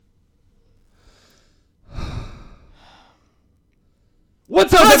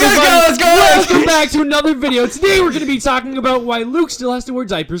What's up, everybody? Let's go! Welcome back to another video. Today we're going to be talking about why Luke still has to wear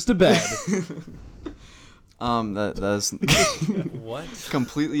diapers to bed. That's what?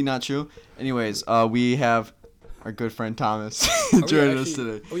 Completely not true. Anyways, we have our good friend Thomas joining us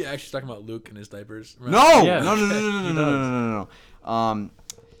today. Oh, yeah, actually talking about Luke and his diapers. Right? No! Yeah. No.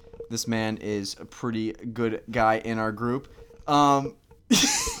 This man is a pretty good guy in our group. Thank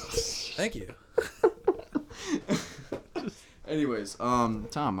you. Anyways, Tom,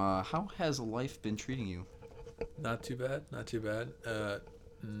 how has life been treating you? Not too bad.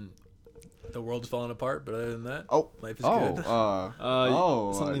 The world's falling apart, but other than that, life is good.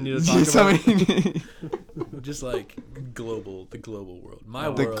 Something you need to talk about. Just like the global world. The global world.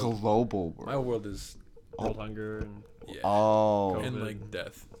 My world is World hunger and and like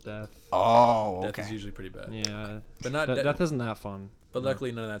death. death. Oh, okay. Death is usually pretty bad. Yeah, But not death isn't that fun. But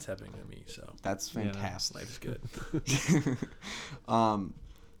luckily, none of that's happening to me. So That's fantastic. life is good.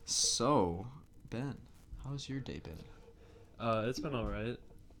 So Ben, how's your day been? It's been all right.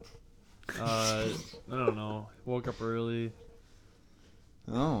 I don't know. Woke up early.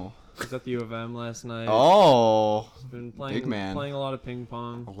 Oh. Was at the U of M last night. Oh. Been playing, Big man. playing a lot of ping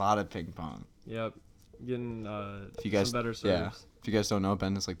pong. A lot of ping pong. Yep. Getting If you guys, some better serves. yeah. If you guys don't know,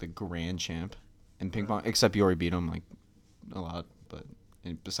 Ben is like the grand champ in ping pong. Except you already beat him like a lot, but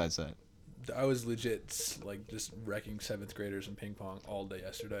besides that, I was legit like just wrecking 7th graders in ping pong all day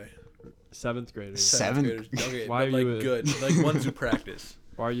yesterday. 7th graders. Seventh graders. Okay, Why but are like you good, like ones who practice.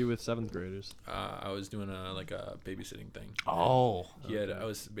 Why are you with 7th graders? I was doing a babysitting thing. oh, I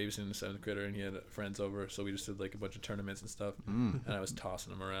was babysitting the 7th grader, and he had friends over, so we just did like a bunch of tournaments and stuff. And I was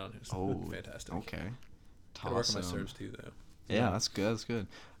tossing them around. It was fantastic. okay. Gotta work on my serves too, though. Yeah, that's good. That's good.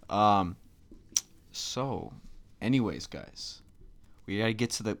 So, anyways, guys, we gotta get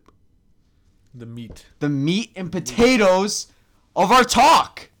to the meat meat and potatoes of our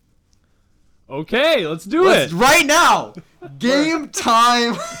talk. Okay, let's do it right now. Game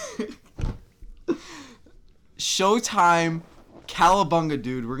time. Showtime. Cowabunga,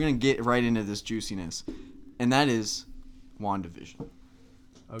 dude. We're gonna get right into this juiciness, and that is WandaVision.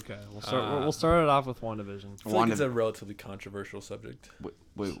 Okay, we'll start it off with WandaVision. I feel like it's a relatively controversial subject. Wait.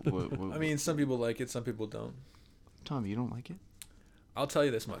 I mean, some people like it, some people don't. Tom, you don't like it? I'll tell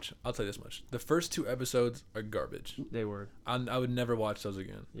you this much. The first 2 episodes are garbage. They were. I would never watch those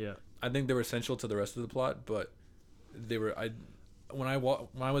again. Yeah. I think they were essential to the rest of the plot, but they were. My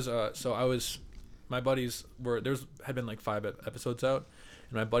buddies had been like 5 episodes out,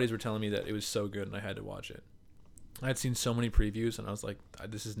 and my buddies were telling me that it was so good, and I had to watch it. I had seen so many previews, and I was like,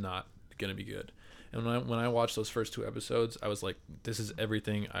 this is not gonna be good. And when I watched those first 2 episodes, I was like, this is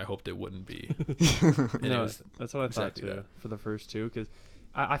everything I hoped it wouldn't be. No, that's what I thought too for the first 2, because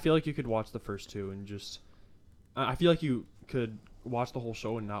I feel like you could watch the first 2 and just. I feel like you could watch the whole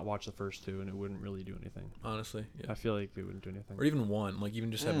show and not watch the first 2, and it wouldn't really do anything. Honestly, yeah. I feel like it wouldn't do anything. Or even one, like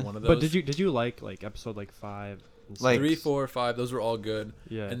even just have one of those. But did you like episode like 5? And Like 3, 4, 5? Those were all good.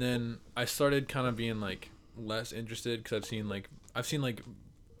 Yeah. And then I started kind of being like less interested because I've seen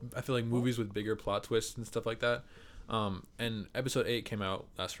I feel like movies with bigger plot twists and stuff like that. And episode 8 came out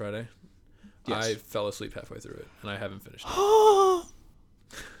last Friday. Yes. I fell asleep halfway through it, and I haven't finished it.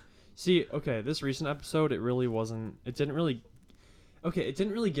 See, okay, this recent episode, it didn't really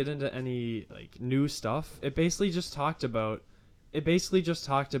get into any like new stuff. It basically just talked about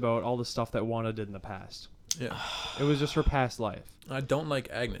all the stuff that Wanda did in the past. Yeah. It was just her past life. I don't like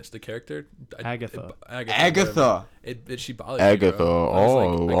Agnes, the character. Agatha. Agatha. She bothered Agatha, me, bro. I was all I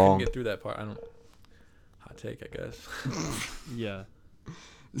along. couldn't get through that part. Hot take, I guess. Yeah.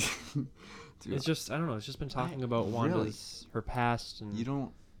 Dude, It's just, I don't know, it's just been talking about Wanda's her past, and you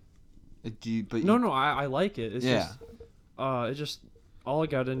don't. No, I like it. It's Yeah. just all it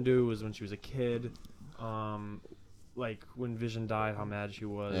got into was when she was a kid, like when Vision died, how mad she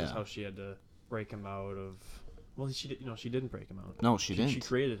was, Yeah. how she had to break him out of. Well, she didn't break him out. No, she didn't. She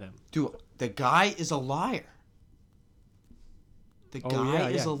created him. Dude, the guy is a liar. The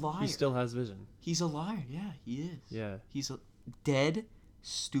guy is a liar. He still has Vision. He's a liar. Yeah, he is. Yeah. He's a dead,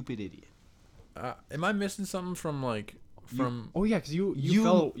 stupid idiot. Am I missing something from Oh yeah, because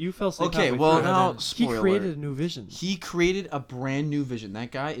you fell asleep. Okay, halfway well through. now He spoiler created alert. a new Vision. He created a brand new Vision.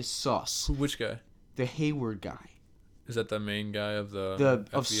 That guy is sus. Which guy? The Hayward guy. Is that the main guy of the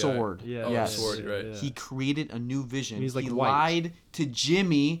Of FBI? Sword. Yeah. Oh, Yes. Sword, right. Yeah. He created a new Vision. And he's, like, he white. lied to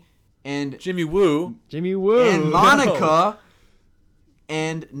Jimmy and Jimmy Woo. Jimmy Woo. and Monica,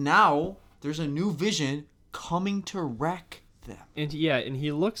 and now there's a new Vision coming to wreck them. And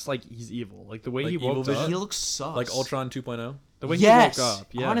he looks like he's evil. Like the way Like he evil woke Vision? up. He looks sus. Like Ultron 2.0. The way yes, he woke up.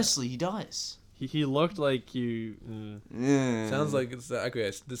 Yeah. honestly, he does. He looked like you. Yeah. Sounds like it's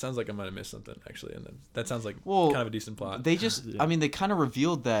okay. This sounds like I might have missed something actually, and that sounds like Well, kind of a decent plot. They just, Yeah. I mean, they kind of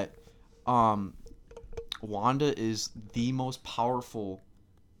revealed that Wanda is the most powerful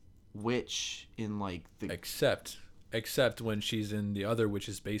witch in like the. Except when she's in the other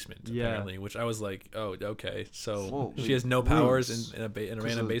witch's basement, Yeah. apparently, which I was like, oh, okay, so Whoa, she has no powers runes. in a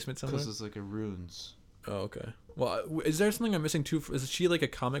random basement somewhere. Because it's like a runes. Oh, okay. Well, is there something I'm missing too? Is she like a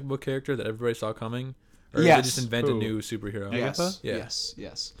comic book character that everybody saw coming, or did Yes. they just invent a Who? new superhero? Agatha? Yes. Yeah.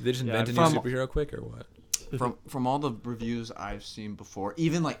 Yes. Did they just Yeah, invent a new from- superhero quick, or what? From all the reviews I've seen before,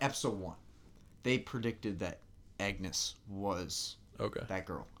 even like episode 1, they predicted that Agnes was Okay. that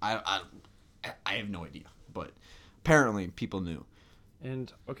girl. I have no idea, but apparently people knew.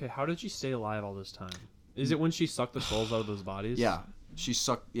 And okay, how did she stay alive all this time? Is it when she sucked the souls out of those bodies? Yeah, she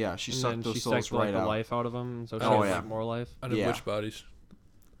sucked. Yeah, she And sucked then those she souls sucked like right the out. life out of them, so she Oh, had yeah. like, more life. Out of Yeah. witch bodies.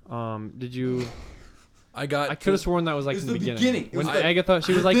 Did you? I got. I could have sworn that was like It was in the the beginning. beginning. It was When the- Agatha,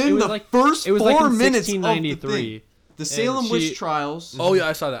 she was like, Within it was the like first it was like 4 in minutes of the 1693, The Salem And witch she- trials. Oh yeah,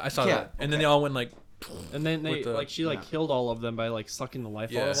 I saw that. Yeah, And then they all went like. and then they With the- like she like yeah. killed all of them by like sucking the life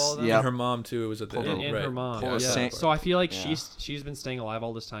out Yes. of all of them. Yeah. And her mom too. It was at the Pulled end. And right. her mom. Yeah, I Yeah. saw that So part. I feel like Yeah. she's been staying alive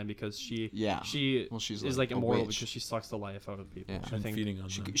all this time because she Yeah. she Well, she's is like like a immortal witch. because she sucks the life out of people. Yeah. I And think, feeding on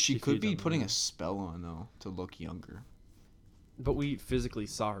She, them. she She could feeds be on them, putting yeah. a spell on though to look younger. but we physically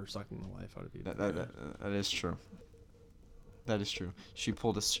saw her sucking the life out of people. That is true. That is true. She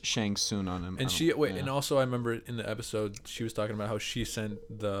pulled a Shang Tsung on him. And and also I remember in the episode she was talking about how she sent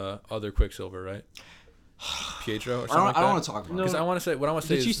the other Quicksilver, right? Pietro or I something don't, like I don't that. want to talk about No. Because I want to say what I want to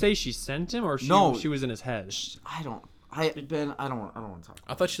say Did she is say she sent him or No. she was in his head? it. I don't. I don't want to talk.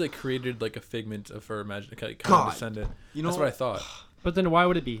 I thought she like created like a figment of her imagination, kind God. of descendant. You know That's what I thought. But then why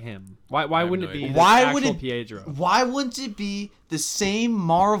would it be him? Why have wouldn't no it be idea. the Why would actual it- Pietro? Why wouldn't it be the same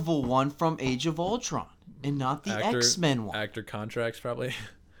Marvel one from Age of Ultron and not the X-Men one? Actor contracts probably.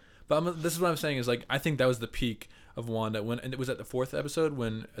 But this is what I'm saying is like I think that was the peak of Wanda and it was at the 4th episode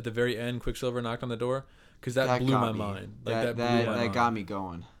when at the very end Quicksilver knocked on the door because that blew got my me. mind. Like that blew my that mind. got me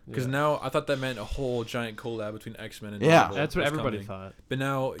going. Because Yeah. now I thought that meant a whole giant collab between X-Men and Yeah. Marvel That's what was everybody coming. thought. But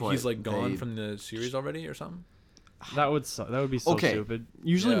now But he's like gone they- from the series already or something. That would that would be so Okay. stupid.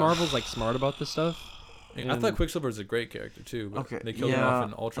 Usually Yeah. Marvel's like smart about this stuff. I And- thought Quicksilver was a great character too, but Okay, they killed him yeah, off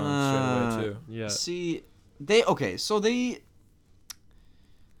in Ultron straight away too. Yeah. See, so they.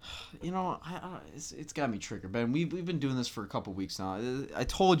 You know, it's got me triggered, Ben. We've been doing this for a couple weeks now. I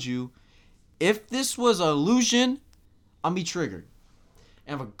told you, if this was an illusion, I'll be triggered.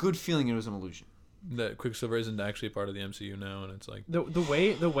 And I have a good feeling it was an illusion. That Quicksilver isn't actually part of the MCU now, and it's like The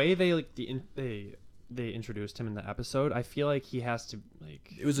way they like they introduced him in the episode, I feel like he has to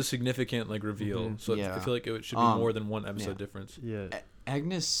like it was a significant like reveal. Mhm. So Yeah. I feel like it should be more than one episode yeah. difference. yeah.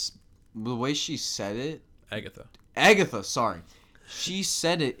 Agnes, the way she said it, Agatha. Sorry, she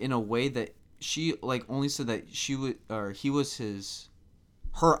said it in a way that she like only said that she would or he was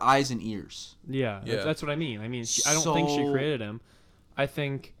her eyes and ears. Yeah, Yeah. That's what I mean. I mean, I don't think she So- created him. I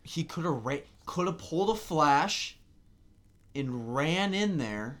think He could have pulled a Flash, and ran in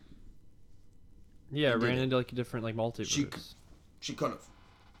there. yeah, He did ran it. into like a different like multiverse. She could have,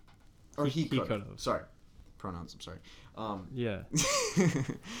 or he He could have. could've. Sorry, pronouns. I'm sorry. Yeah.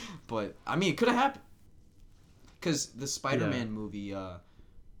 But I mean, it could have happened. Because the Spider-Man movie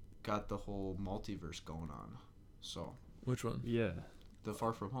got the whole multiverse going on. So Which one? Yeah. the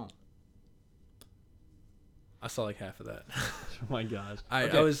Far From Home. I saw like half of that. Oh my gosh. I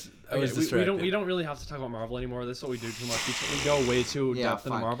Okay. was Okay, distracted. we don't really have to talk about Marvel anymore. This is what we do too much. We go way too Yeah, depth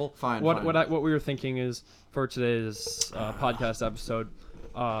into fine. Marvel. Fine, What fine. what we were thinking is for today's podcast episode,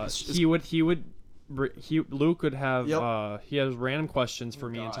 It's- Luke would have Yep. he has random questions for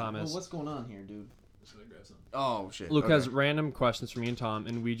me and Thomas. what's going on here, dude? Oh shit. Luke okay. has random questions for me and Tom,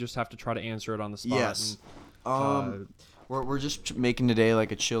 and we just have to try to answer it on the spot. Yes. And, We're just making today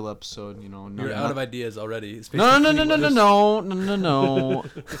like a chill episode, you know. You're out of ideas already. It's No. basically what this-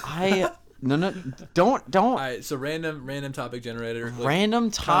 Don't. All right, so random topic generator. Like, Random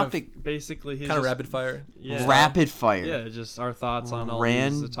topic. basically, he's kind of just- rapid fire. Yeah. Rapid fire. Yeah, just our thoughts on all these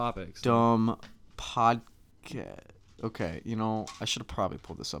Random topics. podcast. Okay, you know, I should have probably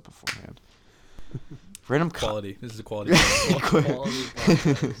pulled this up beforehand. Random Quality. This is a quality. Quality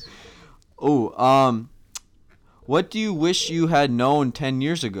podcast. Oh, what do you wish you had known 10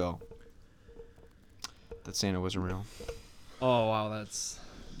 years ago? That Santa wasn't real. Oh wow, that's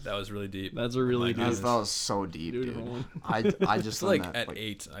That was really deep. a really My deep. That was so deep, dude. Beautiful one. I just It's learned like that, at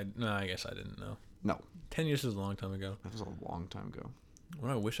 8. I guess I didn't know. No, 10 years is a long time ago. that was a long time ago.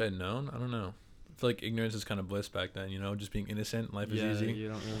 What I wish I'd known? I don't know. feel like ignorance is kind of bliss back then. You know, just being innocent, life is Yeah, easy. you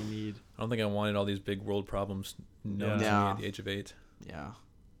don't really need. I don't think I wanted all these big world problems known to me Yeah. at the age of 8. Yeah.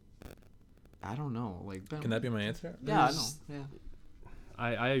 I don't know. Like, Ben, Can that be my answer? Yeah, I know. There's- Yeah.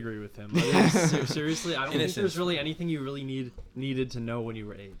 I agree with him. But seriously, I don't think Innocence. there's really anything you really needed to know when you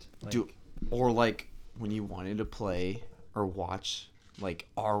were 8. Like, Dude, or like when you wanted to play or watch like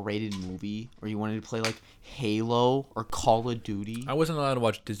R-rated movie, or you wanted to play like Halo or Call of Duty. I wasn't allowed to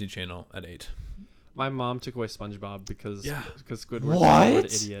watch Disney Channel at 8. my mom took away SpongeBob because Yeah. Squidward's What? an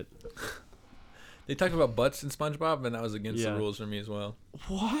idiot. They talked about butts in SpongeBob, and that was against the Yeah. rules for me as well.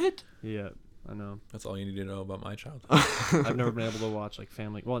 What? Yeah, I know. That's all you need to know about my childhood. I've never been able to watch like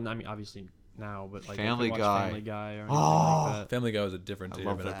Family. Well, I mean, obviously now, but like Family I could watch Guy. Family Guy or anything Oh. like that. Family Guy was a different I tier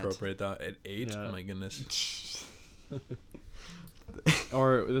love of that. inappropriate thought. At 8? Yeah. Oh my goodness.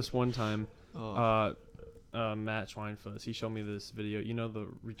 Or this one time, Oh. Matt Schweinfuss, he showed me this video. You know the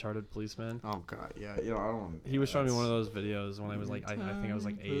retarded policeman? Oh god, yeah, you know I don't. He was showing me one of those videos when I was like, I think I was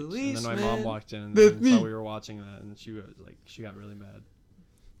like 8, and then my Policeman. mom walked in and That's saw me. we were watching that, and she was like, she got really mad.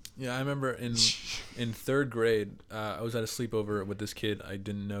 Yeah, I remember in 3rd grade, I was at a sleepover with this kid I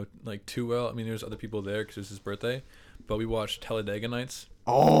didn't know like too well. I mean, there's other people there because it was his birthday, but we watched Talladega Nights.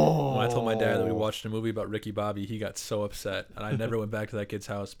 Oh. When I told my dad that we watched a movie about Ricky Bobby, he got so upset, and I never went back to that kid's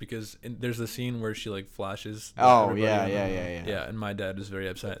house because there's the scene where she like flashes. Oh everybody yeah, on the- yeah. Yeah, and my dad was very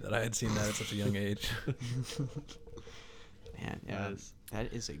upset that I had seen that at such a young age. Man, yeah, Yes.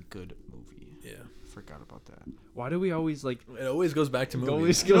 that is a good movie. Yeah, Forgot about that. Why do we always like? it always goes back to It movies.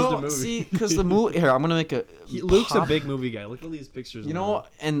 always goes to movie. see, because the movie here, I'm gonna make a. Luke's a pop- big movie guy. Look at all these pictures. You of know, him.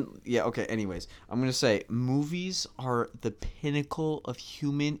 and yeah, okay. Anyways, I'm gonna say movies are the pinnacle of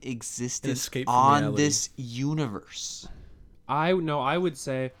human existence escape from on reality. this universe. I would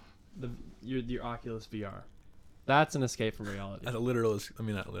say your Oculus VR. That's an escape from reality. Not literal, I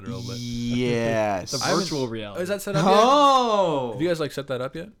mean not literal, but Yes. It's a I haven't- virtual reality. Oh, is that set up yet? Oh. Have you guys like set that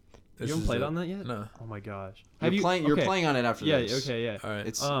up yet? You This haven't is played it. on that yet? No. Oh my gosh. You're playing. You're okay. playing on it after Yeah. this. Okay. Yeah. All right.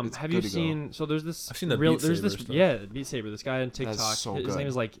 It's. Have good you to go. seen? So there's this. I've seen the real. Beat There's Saber this. stuff. Yeah, Beat Saber. This guy on TikTok. so his good. name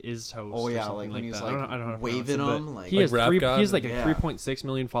is like Is Toast. Oh, or yeah, something like when like he's, that. like, I don't know how to waving pronounce it, them, but like- he Like has Rap three. God? He has like Yeah. 3.6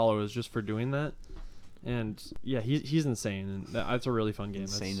 million followers just for doing that. And yeah, he's insane, and that's a really fun game.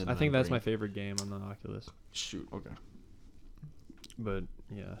 Insane to I the think that's my membrane. favorite game on the Oculus. Shoot. Okay. But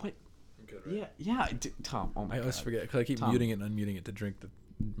yeah, Yeah. Tom. Oh my I god. always forget because I keep Tom. muting it and unmuting it to drink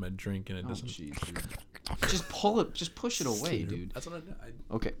my drink, and it Oh doesn't. jeez, dude. Just pull it. Just push it away, dude. That's what I did.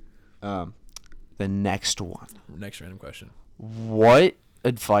 Okay. The next one. Next random question. What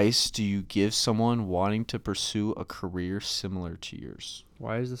advice do you give someone wanting to pursue a career similar to yours?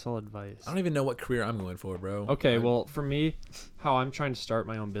 why is this all advice? I don't even know what career I'm going for, bro. Okay, well, for me, how I'm trying to start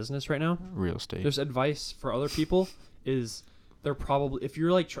my own business right now, Real estate. there's advice for other people is they're probably if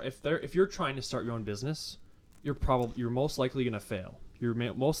you're like if you're trying to start your own business, you're most likely gonna fail. You're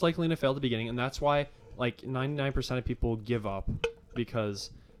most likely gonna fail at the beginning, and that's why like 99% of people give up because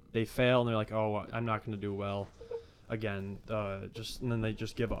they fail and they're like, oh, I'm not gonna do well again. And then they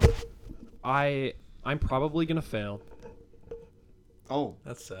just give up. I'm probably gonna fail. Oh.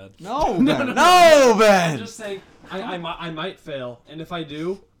 That's sad. No, No, Ben. no, No, I'm Ben. just saying, I might fail, and if I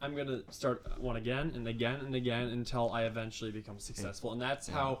do, I'm gonna start one again and again and again until I eventually become successful, and that's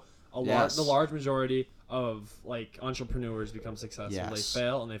how Yes. the large majority of like entrepreneurs become successful. Yes. They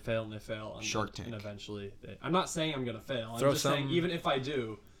fail and they fail and they fail, and Shark and Tank. eventually, I'm not saying I'm gonna fail. Throw I'm just saying some- even if I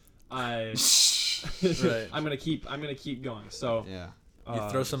do, Right. I'm gonna keep going. So Yeah. You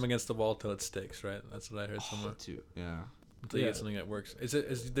throw something against the wall till it sticks, right? That's what I heard somewhere. Too. Yeah. Until you Yeah. get something that works.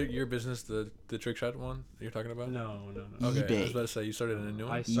 Is your business the trick shot one that you're talking about? No. Okay, I eBay. was about to say you started in a new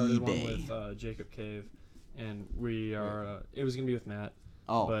one. I started eBay. one with Jacob Cave, and we are. It was gonna be with Matt,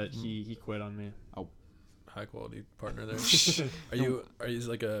 Oh. but he quit on me. High quality partner there. Are you is it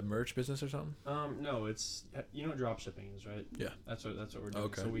like a merch business or something? No, it's drop shipping is, right? Yeah. That's what we're doing.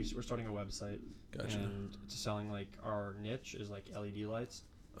 Okay. So we're starting a website, Gotcha. and it's selling like our niche is like LED lights.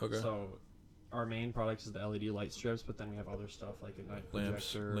 Okay. So our main product is the LED light strips, but then we have other stuff like a night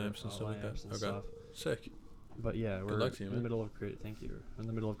Lamps- projector, lamps and stuff like that. lamps and Okay. stuff. Sick. But yeah, we're luck to you, in the man. middle of creating. Thank you. We're in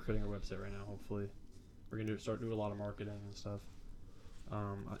the middle of creating our website right now. Hopefully, we're gonna start doing a lot of marketing and stuff.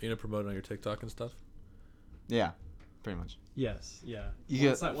 Are you gonna promote it on your TikTok and stuff? Yeah. Pretty much. Yes, yeah. You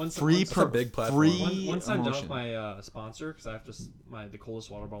Once get I- once- free. once- That's a big platform. Free. Once I'm done with promotion. my sponsor, because I have to the coldest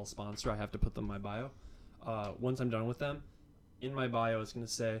water bottle sponsor, I have to put them in my bio. Once I'm done with them, in my bio it's gonna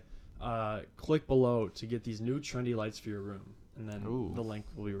say, click below to get these new trendy lights for your room, and then Ooh. the link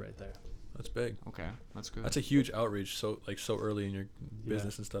will be right there. That's big. Okay, that's good. That's a huge outreach. So early in your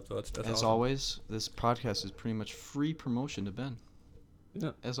business and stuff. Though that's As awesome. always, this podcast is pretty much free promotion to Ben.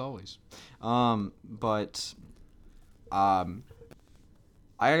 Yeah. as always. But I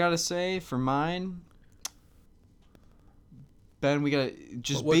gotta say for mine, Ben, we gotta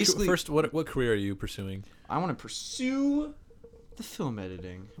just basically. first. What career are you pursuing? I want to pursue the film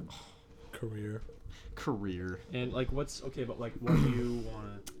editing career. And like, what's okay? But like, what do you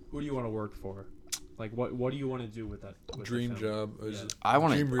want to? Who do you want to work for? Like, what do you want to do with that? With Dream the film? job. Is Yeah. I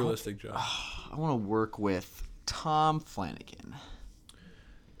want dream to realistic job. I want to work with Tom Flanagan.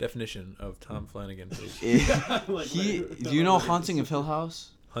 Definition of Tom Flanagan, please. Do you know Haunting of Hill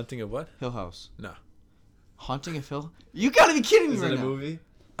House? Hunting of what? Hill House. No. Haunting of Hill. You gotta be kidding me Is right it a now. movie?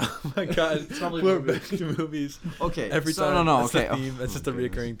 Oh my god. It's probably We're movie. back to movies. Okay. Every so, time. No. That's Okay. the theme. That's just a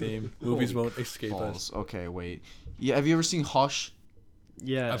goodness. recurring theme. Movies Holy won't escape us. balls. Okay, wait. Yeah, have you ever seen Hush?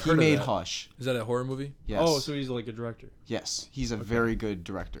 Yeah. I've He heard of made that. Hush. Is that a horror movie? Yes. Oh, so he's like a director. Yes, he's a very good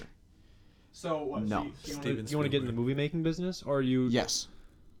director. So what? No. You Steven want to get in the Spielberg. movie making business, or you? Yes.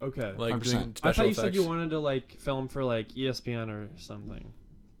 Okay. Like 100%. doing I special thought you effects? said you wanted to like film for like ESPN or something.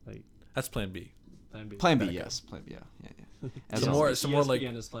 That's Plan B. Plan B. Plan B, Okay. yes. Plan B, yeah. As Some always. more like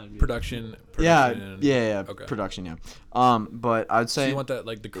ESPN is Plan B. production. Yeah, and- yeah. Okay. Production, yeah. But I'd So say you want that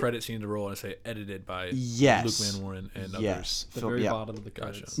like the credit scene to roll and say edited by yes. Luke Van Warren and others. Yes. The Phil- very yeah. bottom of the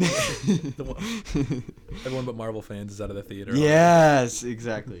Gotcha. credits. The one- Everyone but Marvel fans is out of the theater. Yes,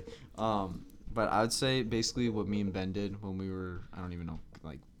 exactly. But I would say basically what me and Ben did when we were, I don't even know,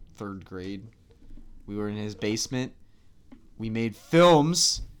 like 3rd grade. We were in his basement. We made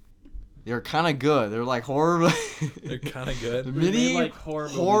films. They were kind of good. They were like horror. They're kind of good. We Mini made, like,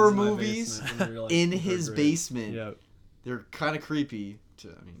 horror my movies basement when we were, like, in third his grade. basement. Yeah. They're kind of creepy. To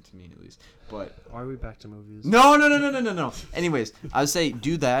me at least. But Why are we back to movies? no. Anyways, I would say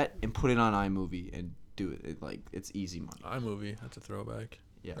do that and put it on iMovie and do it. Like it's easy money. iMovie. That's a throwback.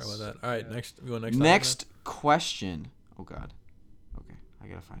 Yes. How about that? All right, Yeah. next. We go next. Next question. Oh God. Okay, I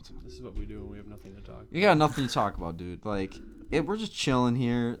gotta find something. This is what we do when we have nothing to talk. You got nothing to talk about, dude. Like, we're just chilling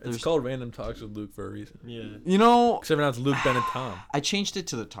here. It's called Random Talks with Luke for a reason. Yeah. You know, Except for now it's Luke, Ben, and Tom. I changed it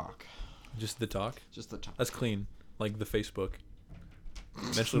to the talk. Just the talk. Just the talk. That's clean. Like the Facebook.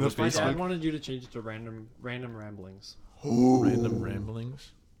 Eventually, The it was My Facebook. dad wanted you to change it to random ramblings. Random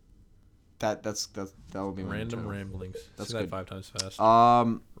ramblings. That would be my Random title. ramblings. That's Say that good. 5 times fast.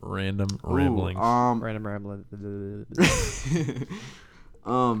 Ooh, Random ramblings. Random rambling.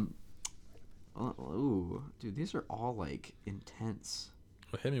 Ooh, dude, these are all like intense.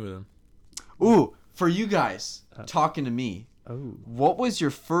 Well, hit me with them. Ooh, for you guys talking to me, Oh. what was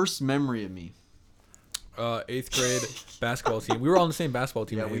your first memory of me? 8th grade basketball team. We were all on the same basketball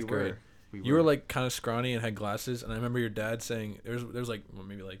team in 8th grade. You were like kind of scrawny and had glasses, and I remember your dad saying there's like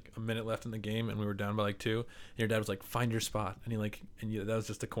maybe like a minute left in the game, and we were down by like 2, and your dad was like, "Find your spot," and that was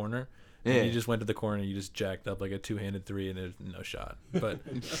just a corner. Yeah. And you just went to the corner and you just jacked up like a 2-handed 3, and there's no shot. But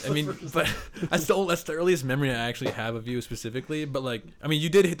I mean, but that's the earliest memory I actually have of you specifically. But like, I mean, you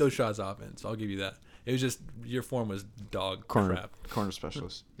did hit those shots often, so I'll give you that. It was just your form was dog crap. corner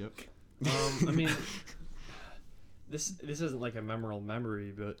specialist. Yep. I mean, this isn't like a memorable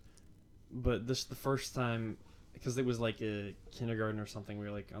memory, but this the first time because it was like a kindergarten or something. We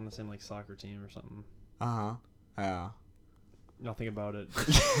were like on the same like soccer team or something. Yeah. Nothing about it.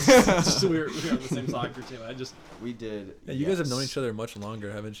 Just we were on the same soccer team. We did. Yeah, you guys have known each other much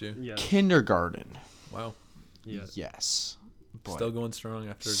longer, haven't you? Yeah. Kindergarten. Wow. Yeah. Yes. But Still going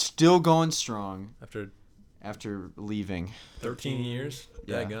strong still going strong after after leaving. 13 years.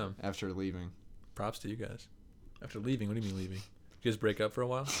 Yeah. Gum. After leaving. Props to you guys. After leaving, what do you mean leaving? You guys break up for a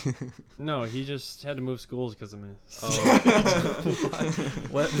while? No, he just had to move schools because of me.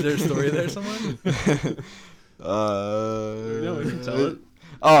 What? Is there a story there somewhere? No, we can tell it.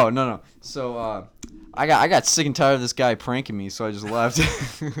 Oh no. So I got sick and tired of this guy pranking me, so I just left.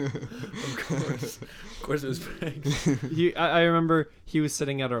 Of course it was pranks. I remember he was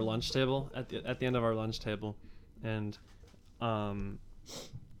sitting at our lunch table at the end of our lunch table, and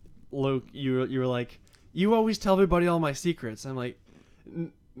Luke, you were like, you always tell everybody all my secrets. I'm like,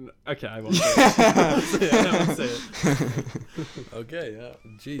 okay, I won't say it. I won't say it. Okay, yeah.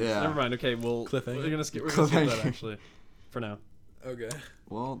 Jeez. Yeah. Never mind. Okay, Cliffhanger? we're gonna skip Cliffhanger. that actually, for now. Okay.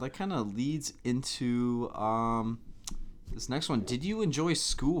 Well, that kind of leads into this next one. Did you enjoy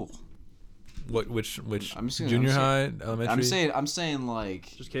school? What? Which? I'm just gonna- Junior I'm high, elementary. I'm saying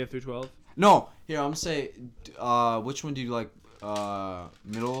like Just KF through 12. no. Here I'm saying, which one do you like,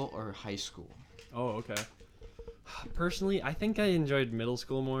 middle or high school? Oh, okay. Personally, I think I enjoyed middle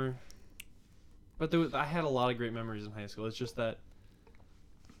school more. But I had a lot of great memories in high school. It's just that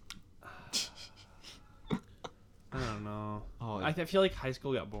I don't know. Oh, I feel like high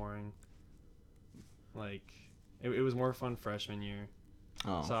school got boring. Like it was more fun freshman year.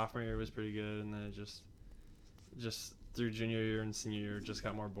 Oh. Sophomore year was pretty good, and then it just through junior year and senior year, it just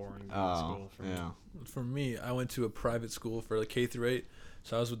got more boring going to school for me. Yeah. For me, I went to a private school for like K through 8,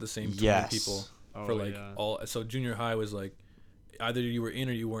 so I was with the same 20 Yes. people Oh, for like yeah. all. So junior high was like either you were in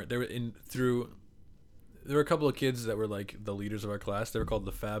or you weren't. They were in through. There were a couple of kids that were like the leaders of our class. They were called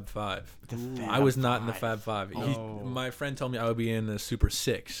the Fab Five. I was not in the Fab Five. Oh. My friend told me I would be in the Super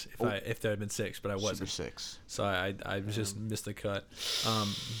Six if there had been 6, but I Super wasn't. 6. So I just missed the cut.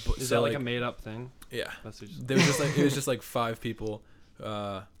 But, Is so that like a made up thing? yeah? That's what you There was just like it was just like 5 people.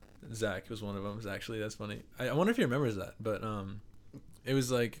 Zach was one of them. Actually, that's funny. I wonder if he remembers that. But it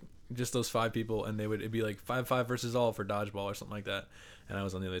was like just those 5 people, and it'd be like 5 versus all for dodgeball or something like that. And I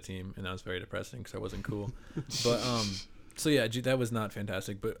was on the other team, and that was very depressing because I wasn't cool. But so yeah, that was not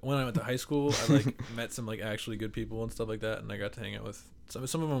fantastic. But when I went to high school, I like met some like actually good people and stuff like that, and I got to hang out with some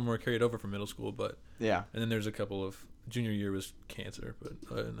of them were carried over from middle school, but Yeah. and then there's a couple of junior year was cancer, but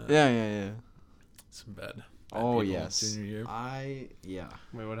other than that, Yeah. some bad Oh, people yes. junior year.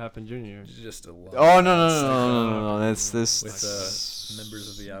 Wait, what happened junior year? Just a lot. Oh, no. That's this. With members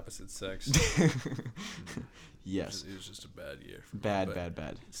of the opposite sex. Yes. It was just a bad year. For me, Bad, but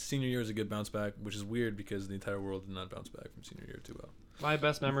bad. Senior year was a good bounce back, which is weird because the entire world did not bounce back from senior year too well. My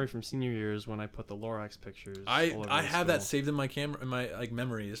best memory from senior year is when I put the Lorax pictures. all I over I the have that school. saved in my camera, in my like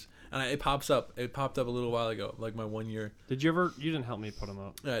memories, and it pops up. It popped up a little while ago, like my 1 year. Did you ever? You didn't help me put them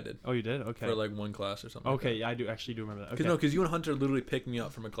up. Yeah, I did Oh, you did? Okay. for like one class or something. Okay, Like yeah, I do actually do remember that. that. Okay. Because you and Hunter literally picked me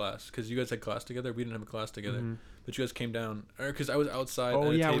up from a class because you guys had class together. We didn't have a class together, Mhm. but you guys came down, or because I was outside Oh,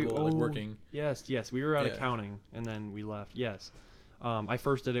 at a yeah, table like working. Yes, we were out Yeah. accounting, and then we left. Yes, I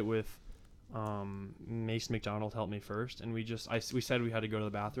first did it with Mason McDonald helped me first, and we said we had to go to the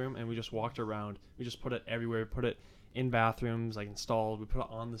bathroom, and we just walked around. We just put it everywhere. Put it in bathrooms, like installed. We put it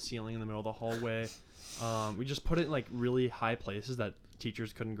on the ceiling in the middle of the hallway. We just put it in like really high places that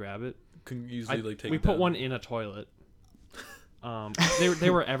teachers couldn't grab it. Couldn't usually like take. We it put down. one in a toilet. They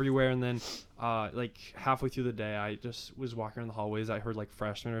were everywhere, and then like halfway through the day, I just was walking in the hallways. I heard like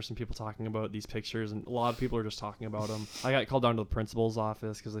freshmen or some people talking about these pictures, and a lot of people are just talking about them. I got called down to the principal's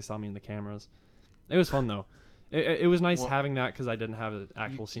office because they saw me in the cameras. It was fun though. It was nice Well, having that because I didn't have an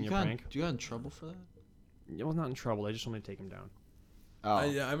actual senior prank. You got in trouble for that? I was not in trouble. They just wanted to take him down. Oh.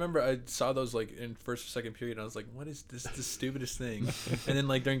 I remember I saw those like in first or second period, and I was like, "What is this? The stupidest thing?" And then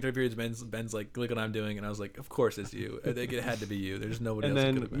like during third periods, Ben's like, "Look what I'm doing," and I was like, "Of course it's you. I think it had to be you. There's nobody And else." it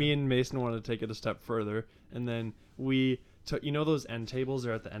then could have been. me and Mason wanted to take it a step further, and then we took those end tables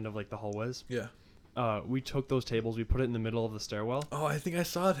are at the end of like the hallways. Yeah. We took those tables, we put it in the middle of the stairwell. Oh, I think I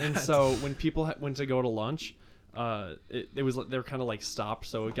saw that. And so when people went to go to lunch, it was they were kind of like stopped,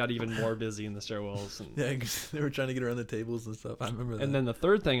 so it got even more busy in the stairwells. And, yeah, 'cause they were trying to get around the tables and stuff. I remember that. and then the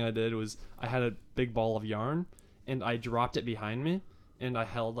third thing I did was I had a big ball of yarn, and I dropped it behind me, and I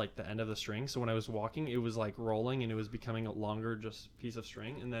held like the end of the string. So when I was walking, it was like rolling, and it was becoming a longer just piece of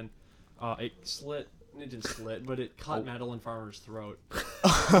string, and then it slit. It didn't slit, but it caught Madeline Farmer's throat.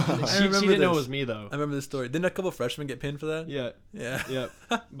 She remember didn't know it this. was me though. I remember the story. Didn't a couple freshmen get pinned for that? Yeah. Yeah. Yeah,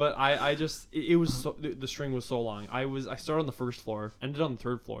 but I just it was so, the string was so long. I started on the first floor, ended on the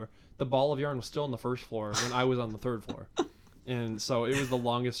third floor. The ball of yarn was still on the first floor when I was on the third floor, and so it was the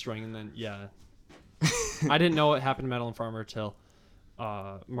longest string. And then I didn't know what happened to Madeline Farmer till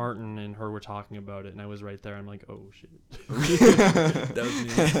Martin and her were talking about it, and I was right there. I'm like, oh shit.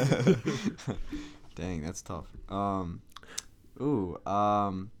 That was me. Dang, that's tough.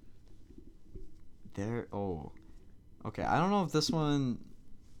 Okay. I don't know if this one.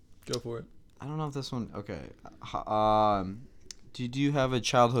 Go for it. I don't know if this one. Okay. Do you have a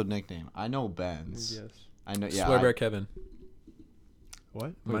childhood nickname? I know Ben's. Yes. I know. Yeah. Swearbear Kevin.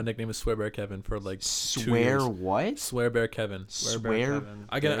 What? My nickname is Swearbear Kevin for like 2 Swear years. what? Swearbear Kevin. Swear. Kevin.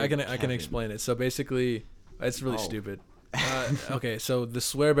 I can Kevin. explain it. So basically, it's really Oh. stupid. Okay, so the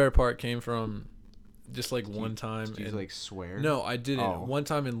Swearbear part came from just like one time. Did you in- like swear? No, I didn't. Oh. One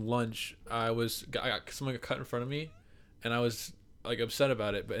time in lunch, someone got cut in front of me, and I was like upset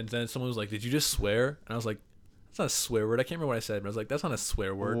about it. And then someone was like, "Did you just swear?" And I was like, "That's not a swear word." I can't remember what I said, but I was like, "That's not a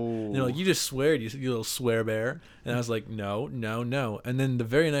swear word." And they're like, "You just swear, you little swear bear." And I was like, "No, no, no." And then the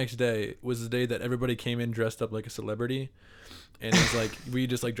very next day was the day that everybody came in dressed up like a celebrity, and it was like we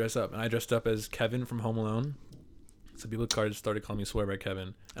just like dress up, and I dressed up as Kevin from Home Alone. So people started calling me Swearbear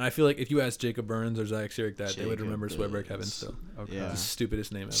Kevin, and I feel like if you asked Jacob Burns or Zach Searick that, they would Jacob remember Swearbear Burns. Kevin still. Okay. Yeah. The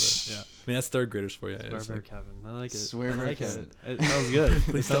stupidest name ever. Yeah. I mean, that's third graders for you. It's Swearbear like, Kevin. I like it. Swearbear I like Kevin. It sounds good. It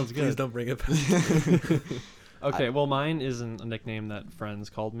please sounds please good. don't bring it back. Okay, well, mine isn't a nickname that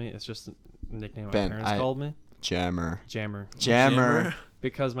friends called me. It's just a nickname my Ben, parents I- called me. Jammer. Jammer. Jammer.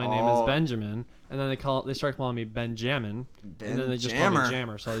 because my name is Benjamin, and then they start calling me Benjamin, and then they just call me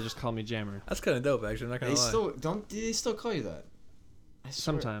Jammer, so they just call me Jammer. That's kind of dope, actually. I'm not gonna lie. Do they still call you that? I swear.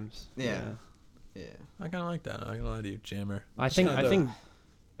 Sometimes. Yeah. I kind of like that. I'm not gonna lie to you, Jammer. I think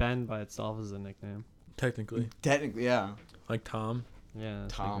Ben by itself is a nickname. Technically, yeah. like Tom. Yeah.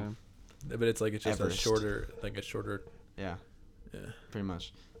 that's a Tom. nickname. But it's like it's just Everest. a shorter. Yeah. Yeah. Pretty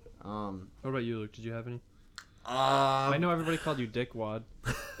much. What about you, Luke? Did you have any? I I know everybody called you Dickwad.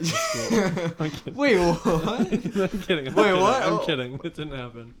 Wait, what? I'm kidding. I'm Wait, kidding. what? I'm Oh. kidding. It didn't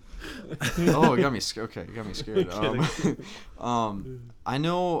happen. Oh, it got me scared. Okay, it got me scared. Kidding. I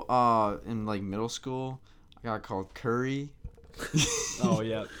know. In like middle school, I got called Curry. Oh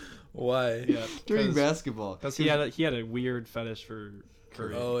yeah. Why? Yeah. During basketball. Because he had a weird fetish for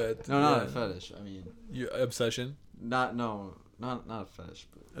curry. Oh, No, not a fetish. I mean, Obsession. not a fetish.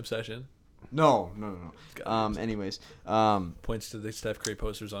 But Obsession. no. God, Anyways. Points to the Steph Curry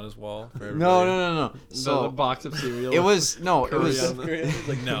posters on his wall. For everybody. No. The So box of cereal. it was Curry on It's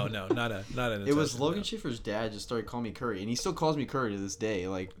like no, not an. It was obsession, Logan no. Schiffer's dad just started calling me Curry, and he still calls me Curry to this day.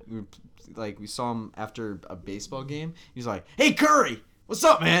 Like we saw him after a baseball game. He's like, "Hey Curry, what's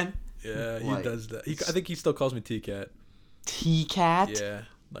up, man?" Yeah, he Like, does that. I think he still calls me T-Cat. T-Cat. Yeah,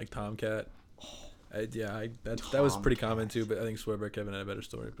 like Tomcat. That was pretty common too, but I think Swearbear Kevin had a better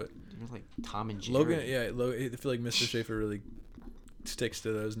story. But You're like Tom and Jerry. Logan, I feel like Mr. Schaefer really sticks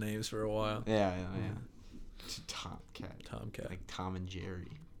to those names for a while. Yeah. Tomcat. Tomcat. Like Tom and Jerry.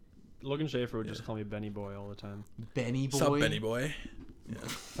 Logan Schaefer would just call me Benny Boy all the time. Benny Boy. What's up, Benny Boy? Yeah.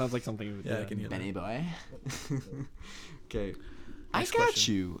 Sounds like something he would do. Yeah, I can hear that. Benny Boy. Okay. I Next got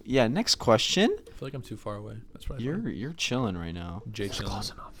question. you. Yeah. Next question. I feel like I'm too far away. That's probably fine. You're chilling right now. Jay chilling.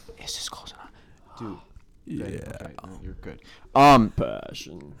 enough. Is this close enough, dude? Yeah. Okay, no, you're good.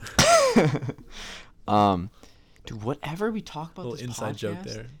 Passion. Dude, whatever we talk about Little this inside joke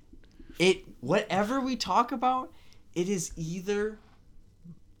podcast, there. Whatever we talk about, it is either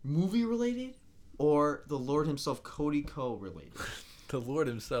movie related or the Lord himself, Cody Ko related. The Lord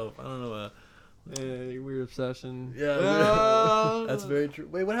himself. I don't know. Weird obsession. Uh, That's very true.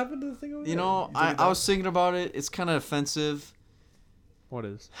 Wait, what happened to the thing over You there? know, You took it I down? was thinking about it. It's kind of offensive. What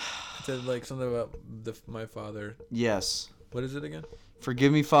is? It said like something about my father. Yes. What is it again?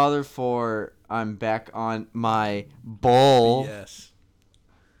 Forgive me, Father, for I'm back on my bull. Yes.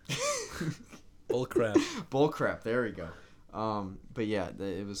 Bull crap. Bull crap. There we go. But yeah,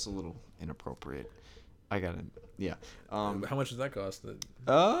 it was a little inappropriate. I got it. Yeah. How much does that cost? Like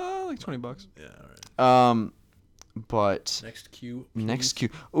 $20. Yeah. All right. But Next cue. next cue.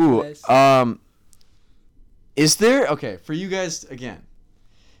 please. Ooh. Yes. Is there for you guys again?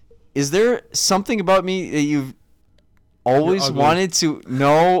 Is there something about me that you've always ugly. wanted to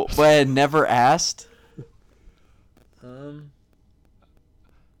know but had never asked,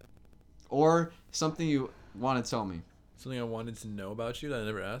 or something you want to tell me, Something I wanted to know about you that I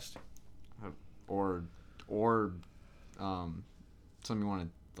never asked. or something you want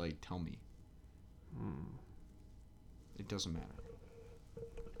to like tell me? It doesn't matter.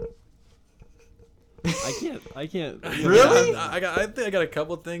 I can't. Really? I think I got a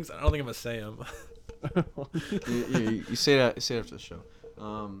couple things. I don't think I'm gonna say them. You say that after the show.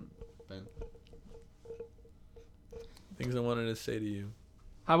 Ben. Things I wanted to say to you.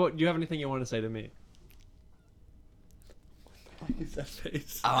 How about, do you have anything you want to say to me? He's that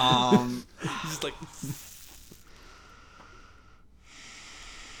face. He's just like.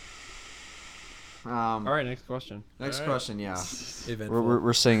 All right, next question. Next All right. question, yeah. Eventful.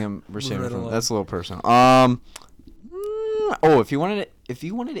 We're saying Moving right along. that's a little personal. If you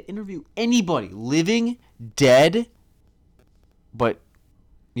wanted to interview anybody, living, dead, but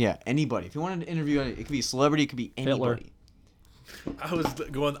yeah, anybody. If you wanted to interview it could be a celebrity, it could be Hitler. anybody. I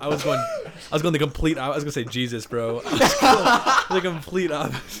was going the complete. I was gonna say Jesus, bro. I was going the complete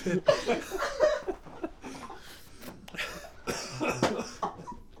opposite.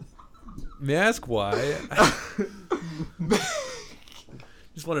 May I ask why?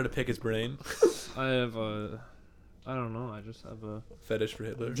 Just wanted to pick his brain. I have a. I don't know. I just have a. Fetish for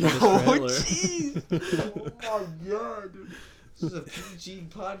Hitler. Oh, Hitler. jeez. Oh, my God, dude. This is a PG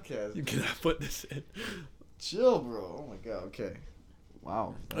podcast. You cannot put this in. Chill, bro. Oh, my God. Okay.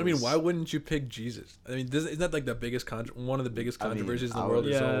 Wow. I mean, why wouldn't you pick Jesus? I mean, isn't that like the biggest one of the biggest I mean, controversies in I the world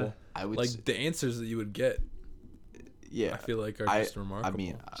would- as a Yeah. whole? I would Like the answers that you would get, yeah. I feel like are just remarkable. I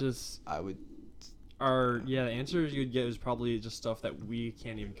mean, Just I would. the answers you'd get is probably just stuff that we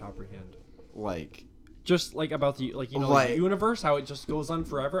can't even comprehend. Like, Just like about the Like- the universe, how it just goes on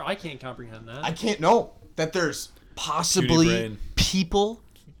forever. I can't comprehend that. I can't know that there's possibly brain. people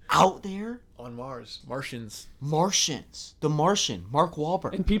out there. On Mars. Martians. Martians. The Martian. Mark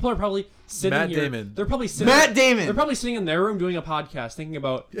Wahlberg. And people are probably sitting Matt here. Damon. They're probably sitting. Matt Damon. They're probably sitting in their room doing a podcast, thinking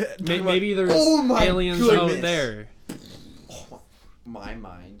about talking maybe there's Oh my aliens goodness. out there. My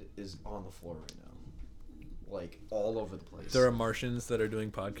mind is on the floor right now. Like, all over the place. There are Martians that are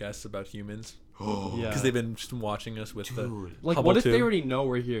doing podcasts about humans Yeah. because they've been just watching us with the Like, Hubble what if 2. they already know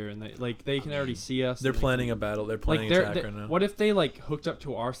we're here and they can already see us? They're and they planning can- a battle. They're like planning they're, attack right now. what if they like hooked up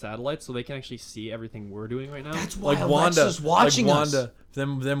to our satellites so they can actually see everything we're doing right now? That's why Like Wanda, Alexa's watching like us. Wanda,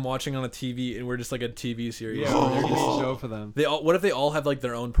 them watching on a TV, and we're just like a TV series. Yeah, Oh. they're just a show for them. They all. What if they all have like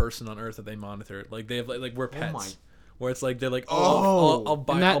their own person on Earth that they monitor? Like they have like we're pets. my- Where it's like they're like, Oh. I'll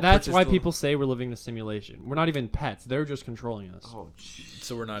buy. And I'll that's purchase why the- people say we're living in a simulation. We're not even pets. They're just controlling us. Oh, jeez.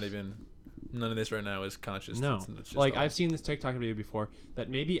 So we're not even. None of this right now is conscious. No, It's just like all- I've seen this TikTok video before that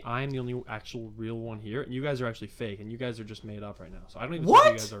maybe I'm the only actual real one here, and you guys are actually fake, and you guys are just made up right now. So I don't even What?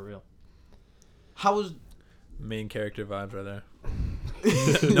 think you guys are real. How is... main character vibes right there.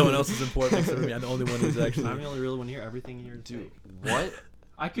 No one else is important except for me. I'm the only one who's actually. I'm the only real one here. Everything here is Dude, fake. what?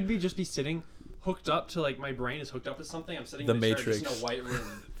 I could just be sitting, hooked up to like my brain is hooked up to something. I'm sitting The in the chair, just Matrix. in a white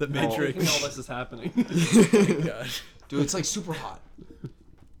room. The thinking Matrix. all this is happening. Gosh. Dude, it's like super hot.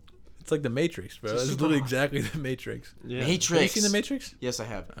 It's like the Matrix, bro. It's It's super literally hot. exactly the Matrix. Yeah. Matrix. Have you seen the Matrix? Yes, I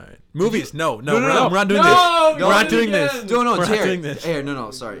have. All right. Movies? No, No, we're not doing No, this. go We're not do it doing this. again. No, We're not Jared. doing this. Hey,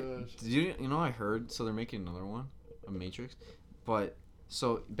 no, sorry. Did you know I heard? So they're making another one, a Matrix. But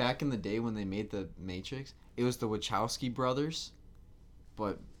so back in the day when they made the Matrix, it was the Wachowski brothers,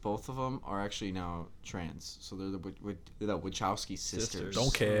 but both of them are actually now trans. So they're the Wachowski sisters.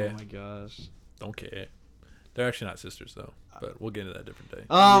 Don't care. Oh my gosh. Don't care. They're actually not sisters though, but we'll get into that a different day.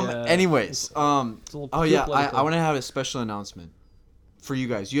 Yeah. Anyways, It's a little oh too yeah, political. I want to have a special announcement for you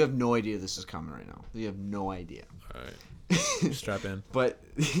guys. You have no idea this is coming right now. You have no idea. All right. Strap in. But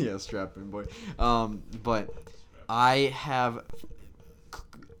yeah, strap in, boy. But I have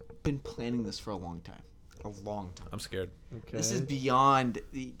been planning this for a long time. I'm scared. Okay. This is beyond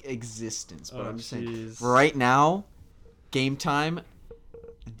the existence. But Oh, I'm just saying, jeez. right now, game time,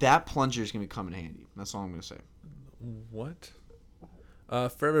 that plunger is gonna be coming handy. That's all I'm gonna say. What?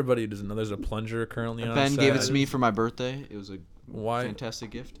 For everybody who doesn't know, there's a plunger currently on Ben gave it set. to me for my birthday. It was a Why? fantastic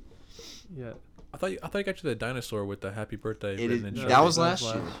gift. Yeah. I thought you got you the dinosaur with the happy birthday It written is- in No, Sharpie. that was that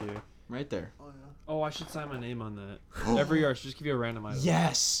last year. Right there. Oh, I should sign my name on that. Every year, I should just give you a random item.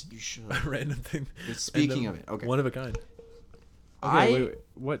 Yes, you should. a random thing. Speaking And, of it, okay. One of a kind. Okay,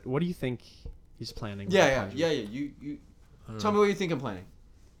 wait. What do you think he's planning? with the Yeah. plunger? You I don't tell know. me what you think I'm planning.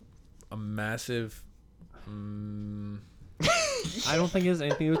 A massive. I don't think it has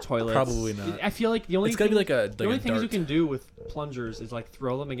anything to do with toilets. Probably not. I feel like the only It's gotta be like a the only things you dart. can do with plungers is like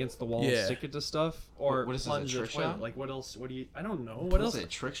throw them against the wall, Yeah. and stick it to stuff, or What is this, a plunge a trick toilet. shot? Like what else? What do you? I don't know. What What else? is it?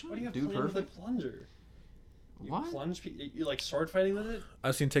 Trick shot? What do you have Dude, planned with a perfect. plunger? You What? plunge? You like sword fighting with it?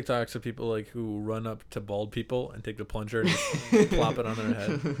 I've seen TikToks of people like who run up to bald people and take the plunger and just plop it on their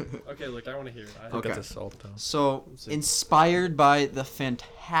head. Okay, look, I want to hear. I think Okay. that's assault though. So, Let's see. inspired by the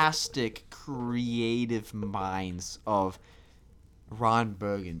fantastic creative minds of Ron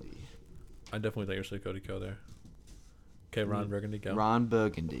Burgundy. I definitely thought you were supposed to go there. Okay, Ron Burgundy, go. Ron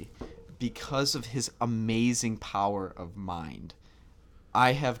Burgundy, because of his amazing power of mind,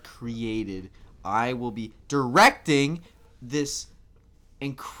 I will be directing this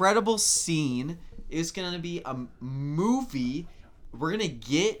incredible scene. It's going to be a movie. We're going to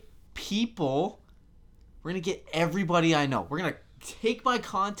get people. We're going to get everybody I know. We're going to take my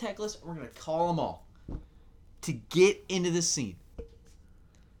contact list and we're going to call them all to get into this scene.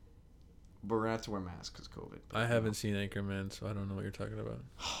 But we're going to have to wear masks because COVID. I haven't seen Anchorman, so I don't know what you're talking about.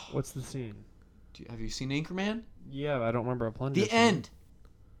 What's the scene? Have you seen Anchorman? Yeah, I don't remember a plunger. The scene. end.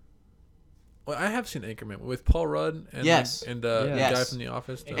 Well, I have seen Anchorman with Paul Rudd and Yes. and Yeah. the guy Yes. from The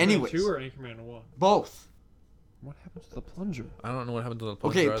Office. Anchorman Anyways. 2 or Anchorman 1? Both. What happens to the plunger? I don't know what happened to the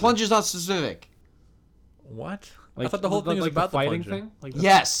plunger. Okay, either. plunger's not specific. What? Oh, I thought the whole thing was like about the fighting the plunger. thing. Like the,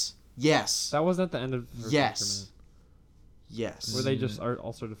 Yes. Yes. That wasn't at the end of the first Yes. Anchorman, Yes. where they just are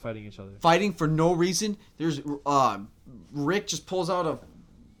all started fighting each other. Fighting for no reason. There's Rick just pulls out a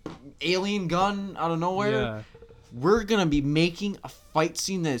alien gun out of nowhere. Yeah. We're gonna be making a fight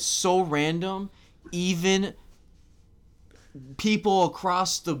scene that is so random, even people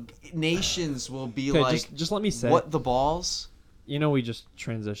across the nations will be Okay, like, just let me say. "What the balls?" You know, we just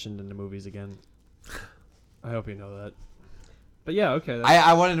transitioned into movies again. I hope you know that. But yeah, okay. That's,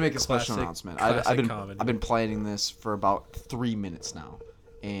 I wanted to make a special Classic- announcement. classic I've been planning this for about 3 minutes now,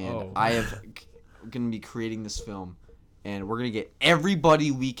 and Oh. I have gonna be creating this film, and we're gonna get everybody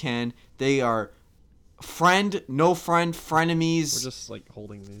we can. They are friend, no friend, frenemies, We're just like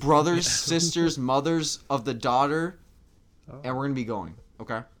holding these. brothers, sisters, mothers of the daughter, Oh. and we're gonna be going.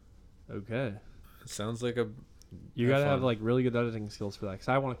 Okay. Okay. It sounds like a You Have gotta have fun. like really good editing skills for that, because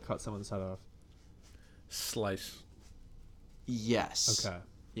I want to cut someone's head off. slice. Yes. Okay.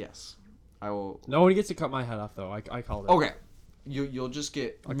 Yes. I will. No one gets to cut my head off though. I called it. Okay. You'll just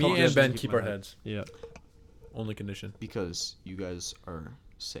get I Me call it and just Ben to keep my our head. heads. Yeah. Only condition. because you guys are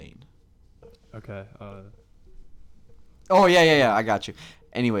sane. Okay. Oh yeah. I got you.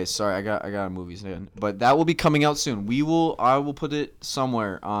 Anyways, sorry, I got movies again, but that will be coming out soon. I will put it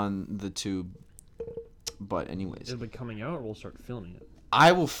somewhere on the tube. But anyways, It'll be coming out, or we'll start filming it.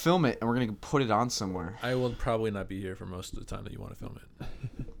 I will film it and we're gonna put it on somewhere. I will probably not be here for most of the time that you want to film it.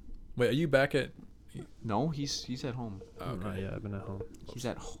 Wait, are you back at? No, he's at home. Oh, Not okay. yet. I've been at home. He's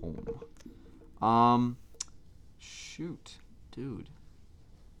at home. Shoot, dude.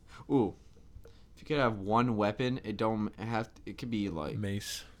 Ooh, if you could have one weapon, it don't have. It could be like.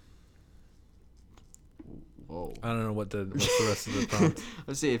 Mace. Whoa. I don't know what's the rest of the prompt.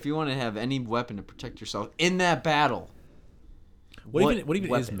 Let's see. If you want to have any weapon to protect yourself in that battle, What even is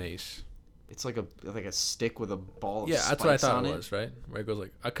weapon? mace? It's like a stick with a ball of Yeah, that's what I spikes thought on it was, right? Where it goes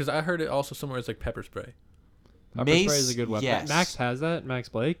like, because I heard it also somewhere it's like pepper spray. Pepper Mace, spray is a good weapon. yes. Max has that. Max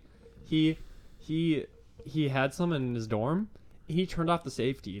Blake. He had some in his dorm. He turned off the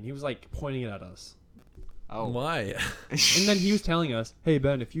safety and he was like pointing it at us. Oh. Why? And then he was telling us, "Hey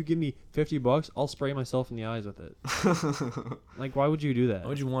Ben, if you give me $50, I'll spray myself in the eyes with it." Like, why would you do that? Why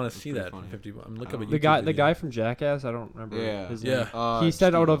would you want to see pretty that? funny. 50. I'm looking I up a don't The YouTube guy video. from Jackass, I don't remember Yeah. his Yeah. name. He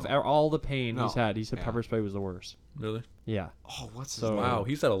said out of Steve-O. all the pain No. he said Yeah. pepper spray was the worst. Really? Yeah. Oh, what's his So- name? Wow,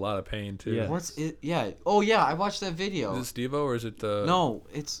 he's had a lot of pain too. Yeah. What's it? Yeah. Oh yeah, I watched that video. Is it Steve-O or is it No,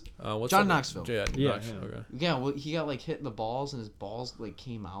 it's what's John that- Knoxville. Yeah, Yeah, Knox. yeah. Okay. yeah. Well, he got like hit in the balls and his balls like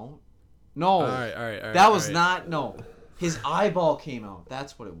came out. No, All right. that was all right. not. No, his eyeball came out.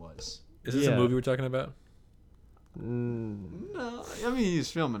 That's what it was. Is this a Yeah. movie we're talking about? No, I mean he's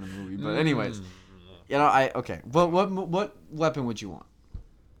filming a movie, but anyways, Mm. you know okay. What weapon would you want?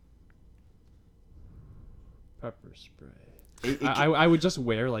 Pepper spray. It I would just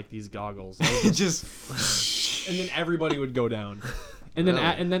wear like these goggles, I would just- just and then everybody would go down, and then Really?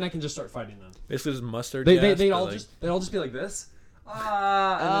 and then I can just start fighting them. Basically, just mustard. They'd gas, but, all like- they'd all just be like this, and then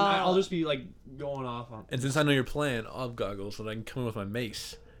I'll just be like going off on. And since I know you're playing, I'll have goggles, so I can come in with my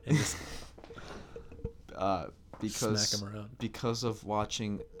mace and just because smack him around. because of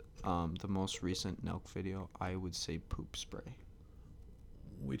watching the most recent Nelk video, I would say poop spray.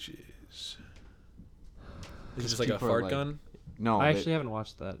 Which is. Is it 'Cause just like a people are fart like- gun? No, I actually haven't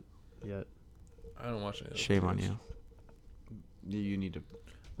watched that yet. I don't watch any of those shame on videos. you. You need to.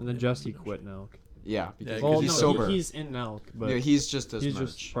 And then Jesse quit Nelk. Yeah, because Yeah, Well, Because he's no, sober. he's in Nelk, but Yeah, he's just as he's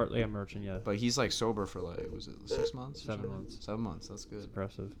much. just partly a merchant. Yeah, But he's like sober for like, was it 6 months? or 7 something? months. 7 months. That's good.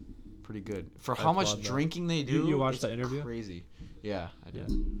 impressive. Pretty good for I how much applaud that. drinking they do. You watched it's that interview? Crazy. Yeah, I did.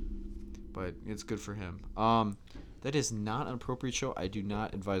 Yeah. But it's good for him. That is not an appropriate show. I do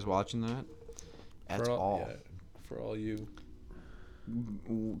not advise watching that at For all. Yeah, for all you.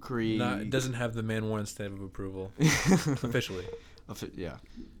 Creed. Not, it doesn't have the Man Warren stamp of approval officially. Yeah.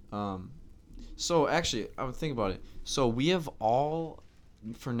 So actually, I would think about it. So we have all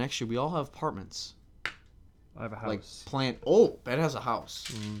for next year. We all have apartments. I have a Like house plan. Oh, Ben has a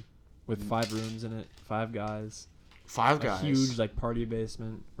house. with 5 rooms in it, 5 guys. 5 A guys. huge like party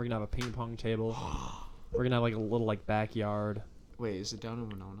basement. We're gonna have a ping pong table. We're gonna have like a little like backyard. Wait, is it down in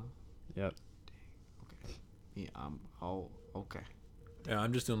Winona? Yep. Yeah. Oh. Okay. Yeah,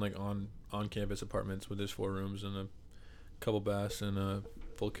 I'm just doing like on campus apartments with just 4 rooms and a couple baths and a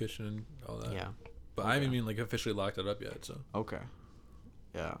full kitchen and all that. Yeah. But I haven't even like officially locked it up yet. So Okay.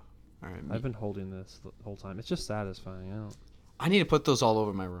 Yeah. All right. I've been holding this the whole time. It's just satisfying. I don't. I need to put those all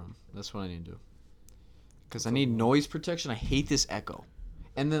over my room. That's what I need to do. Because I need noise protection. I hate this echo.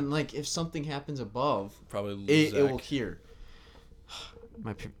 And then, like, if something happens above, probably it Zach. will hear.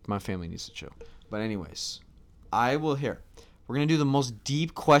 My family needs to chill. But anyways, I will hear. We're going to do the most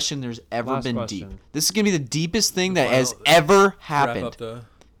deep question there's ever Last been question. deep. This is going to be the deepest thing that Final- has ever Wrap happened. up the.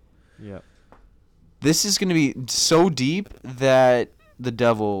 Yep. This is going to be so deep that the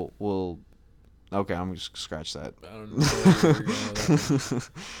devil will... Okay, I'm just scratch that. I don't know where you're going with that.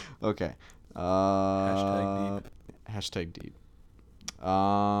 Okay. Hashtag deep. Hashtag deep.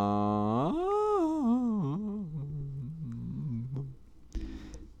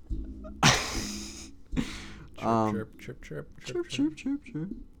 Chirp, chirp, chirp, chirp, chirp.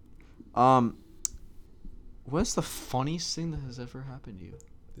 What's the funniest thing that has ever happened to you?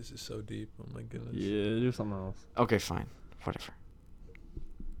 This is so deep. Oh my goodness. Yeah. Do something else. Okay, fine. Whatever.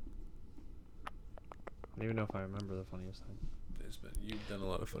 don't even know if I remember the funniest thing. You've done a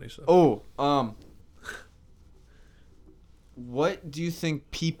lot of funny stuff. Oh, what do you think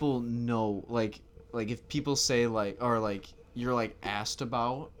people know? Like if people say like, or like you're like asked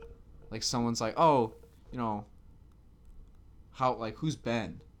about, like someone's like, oh, you know, how like who's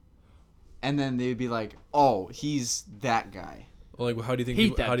Ben? And then they'd be like, oh, he's that guy. Well, like, how do you think? Hate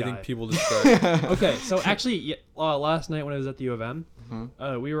People, that how do you guy. think people describe? Okay, so actually, last night when I was at the U of M,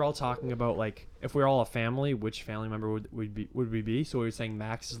 Mhm. we were all talking about like if we're all a family, which family member would we be? So we were saying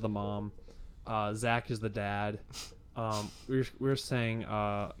Max is the mom, Zach is the dad. We were saying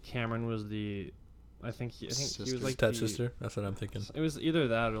Cameron was the, I think he was like the, Stepsister. That's what I'm thinking. It was either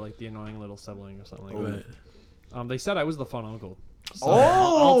that or like the annoying little sibling or something like Right. that. They said I was the fun uncle. So Oh!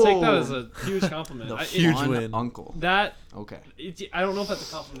 I'll take that as a huge compliment. The huge fun win. uncle. That Okay. I don't know if that's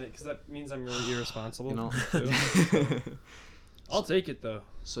a compliment because that means I'm really irresponsible. You know. too. I'll take it though.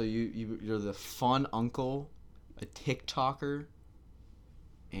 So you're the fun uncle, a TikToker,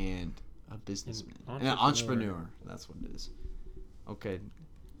 and a businessman, and an entrepreneur. That's what it is. Okay,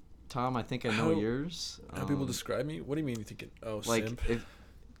 Tom, I think I know How- yours. How people describe me? What do you mean? You thinking? Oh, like simp. if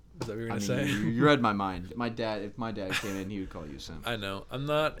Is that what you're I gonna mean, say? you read my mind. If my dad came in, he would call you simp. I know. I'm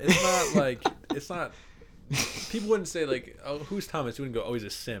not. It's not like. It's not. People wouldn't say like, "Oh, who's Thomas?" You wouldn't go, "Oh, he's a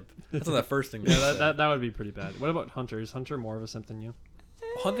simp." That's not the first thing. Yeah, They say. that would be pretty bad. What about Hunter? Is Hunter more of a simp than you?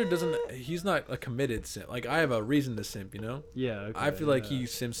 Hunter doesn't. He's not a committed simp. Like I have a reason to simp. You know. Yeah. Okay, I feel like yeah. he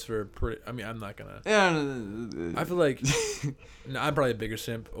simps for pretty. I mean, I'm not gonna. Yeah. I feel like. No, I'm probably a bigger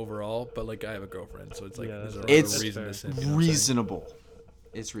simp overall, but like I have a girlfriend, so it's like Yeah, there's a It's reason fair. to simp. You know what I'm saying? reasonable.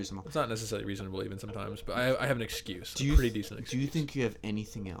 It's reasonable. It's not necessarily reasonable even sometimes, but I have an excuse. Do a you pretty decent do excuse. you think you have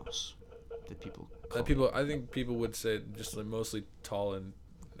anything else that people? I think people would say just like mostly tall and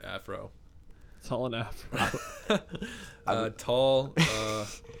afro. Tall and afro. Tall,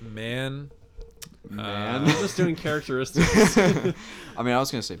 man. Man. I'm just doing characteristics. I mean, I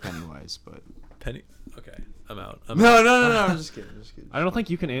was gonna say Pennywise, but Penny. Okay, I'm out. no. I'm just kidding. I don't think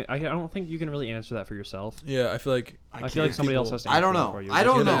you can. I don't think you can really answer that for yourself. Yeah, I feel like I feel like somebody else has to. I don't answer that know. for you. I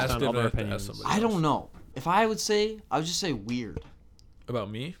don't Based know. on Ask other them, I have to ask opinions. somebody. I don't know. If I would say, I would just say weird about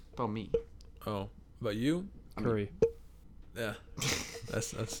me. about me. Oh, about you? Curry. Yeah,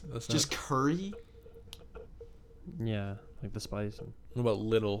 that's not. Just curry. Yeah, like the spice. And What about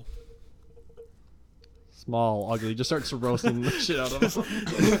little? small, ugly. Just starts roasting the shit out of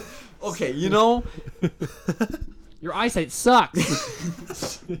him. Okay, you know. Your eyesight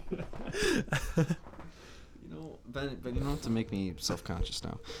sucks. You know, but you don't have to make me self-conscious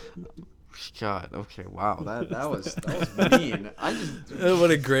now. God. Okay. Wow. That was mean. I just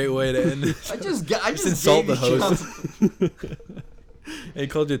What a great way to end. I just insult gave the you host. And he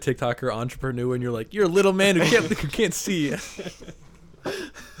called you a TikToker entrepreneur, and you're like, you're a little man who can't see.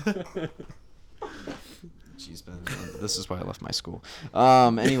 Jeez, Ben. This is why I left my school.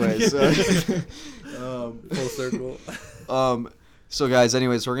 Anyways. Full circle. So guys,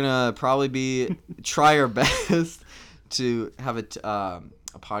 anyways, we're gonna probably try our best to have a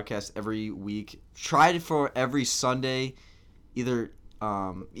podcast every week. Try it for every Sunday, either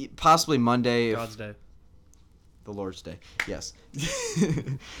possibly Monday. God's day. The Lord's Day, yes.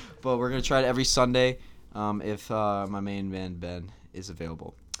 But we're gonna try it every Sunday, if my main man Ben is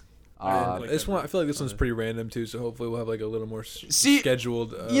available. This one, I feel like this one's pretty random too, so hopefully we'll have like a little more See,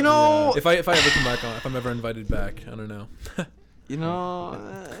 scheduled. you know, if I ever come back on, if I'm ever invited back, I don't know. you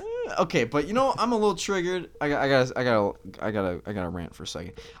know, okay, but you know, I'm a little triggered. I gotta rant for a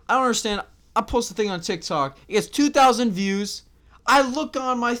second. I don't understand. I post a thing on TikTok. It gets 2,000 views. I look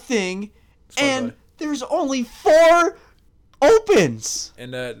on my thing, and there's only 4 opens,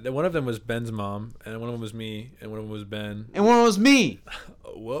 And one of them was Ben's mom, and one of them was me, and one of them was Ben. and one was me.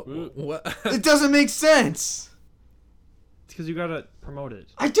 What? It doesn't make sense. It's because you gotta promote it.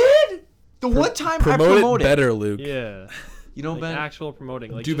 I did. The one time I Promote promoted. it better, Luke. Yeah. You know, Like Ben. actual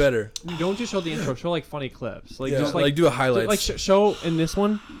promoting. Like Do just- better. Don't just show the intro. Show like funny clips. Like Yeah, just like do a highlights. Like show in this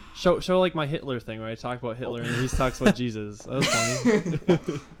one. Show like my Hitler thing where I talk about Hitler and he talks about Jesus. That was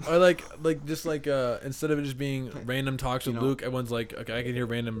funny. Or like just like instead of it just being random talks with know- Luke, everyone's like, okay, I can hear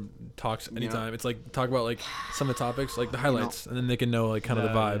random talks anytime. It's like talk about like some of the topics, like the highlights, and then they can know like kind of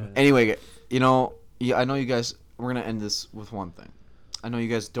the Yeah, vibe. yeah. Anyway, you know, I know you guys. We're gonna end this with one thing. I know you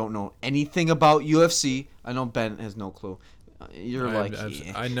guys don't know anything about UFC. I know Ben has no clue. You're like,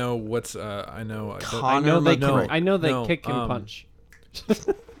 yeah. I know what's I know. Conor they McGregor. I know they No, kick and punch.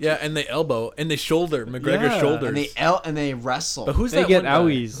 Yeah, and they elbow and they shoulder McGregor's Yeah. shoulders. and they wrestle. But who's They that get one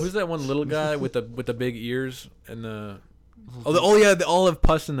guy? owies. Who's that one little guy with the big ears and the they all have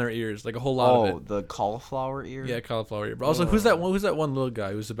pus in their ears, like a whole lot of it. the cauliflower ear. Yeah, cauliflower ear. But also, who's that one little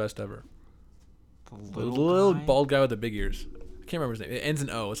guy who's the best ever? The little bald guy with the big ears. I can't remember his name. It ends in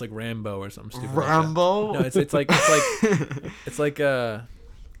O. It's like Rambo or something stupid. Rambo? Like that. No, it's like Rambo.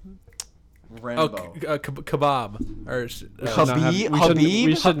 Kebab or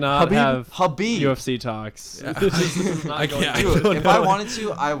We should not have Habib. UFC talks. Yeah. This is not I going can't- to- Dude, don't if know. I wanted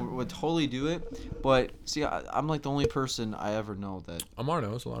to, I would totally do it. But see, I'm like the only person I ever know that Amar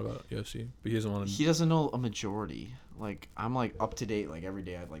knows a lot about UFC, but he doesn't want to. he doesn't know a majority. Like I'm like up to date. Like every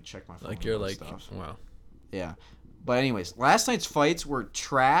day, I'd like check my phone. Like you're and like, stuff. wow. Yeah. But anyways, last night's fights were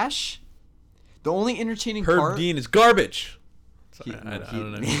trash. The only entertaining Herb part. Dean is garbage. He- I no,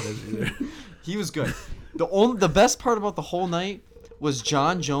 don't know who that is either. He was good. The best part about the whole night was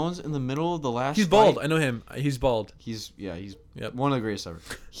John Jones in the middle of the last. He's bald. fight. I know him. He's bald. He's Yep. one of the greatest ever.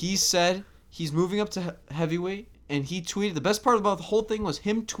 He said he's moving up to heavyweight, and he tweeted. The best part about the whole thing was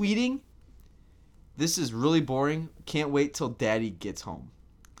him tweeting, "This is really boring. Can't wait till Daddy gets home."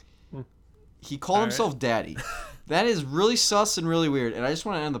 He called All himself Daddy. That is really sus and really weird, and I just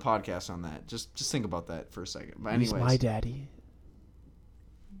want to end the podcast on that. Just think about that for a second. But anyways, He's my daddy.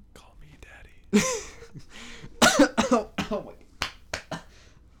 Call me daddy.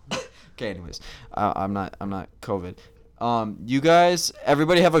 Okay, anyways, I'm not COVID. You guys,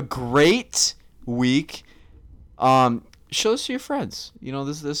 everybody have a great week. Show this to your friends. You know,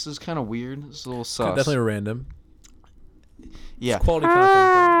 this is kind of weird. It's a little sus. Definitely random. Yeah. It's quality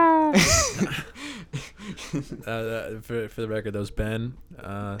content. For the record, that was Ben.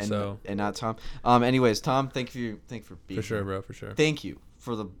 and not Tom. Anyways, Tom, thank you for being For sure, here. bro. For sure. Thank you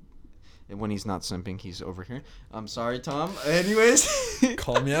for the. And when he's not simping, he's over here. I'm sorry, Tom. Anyways.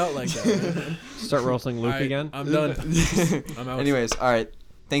 Call me out like that. Man. Start roasting Luke again. I'm done. I'm out. Anyways, all right.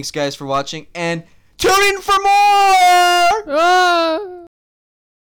 Thanks, guys, for watching, and tune in for more. Ah!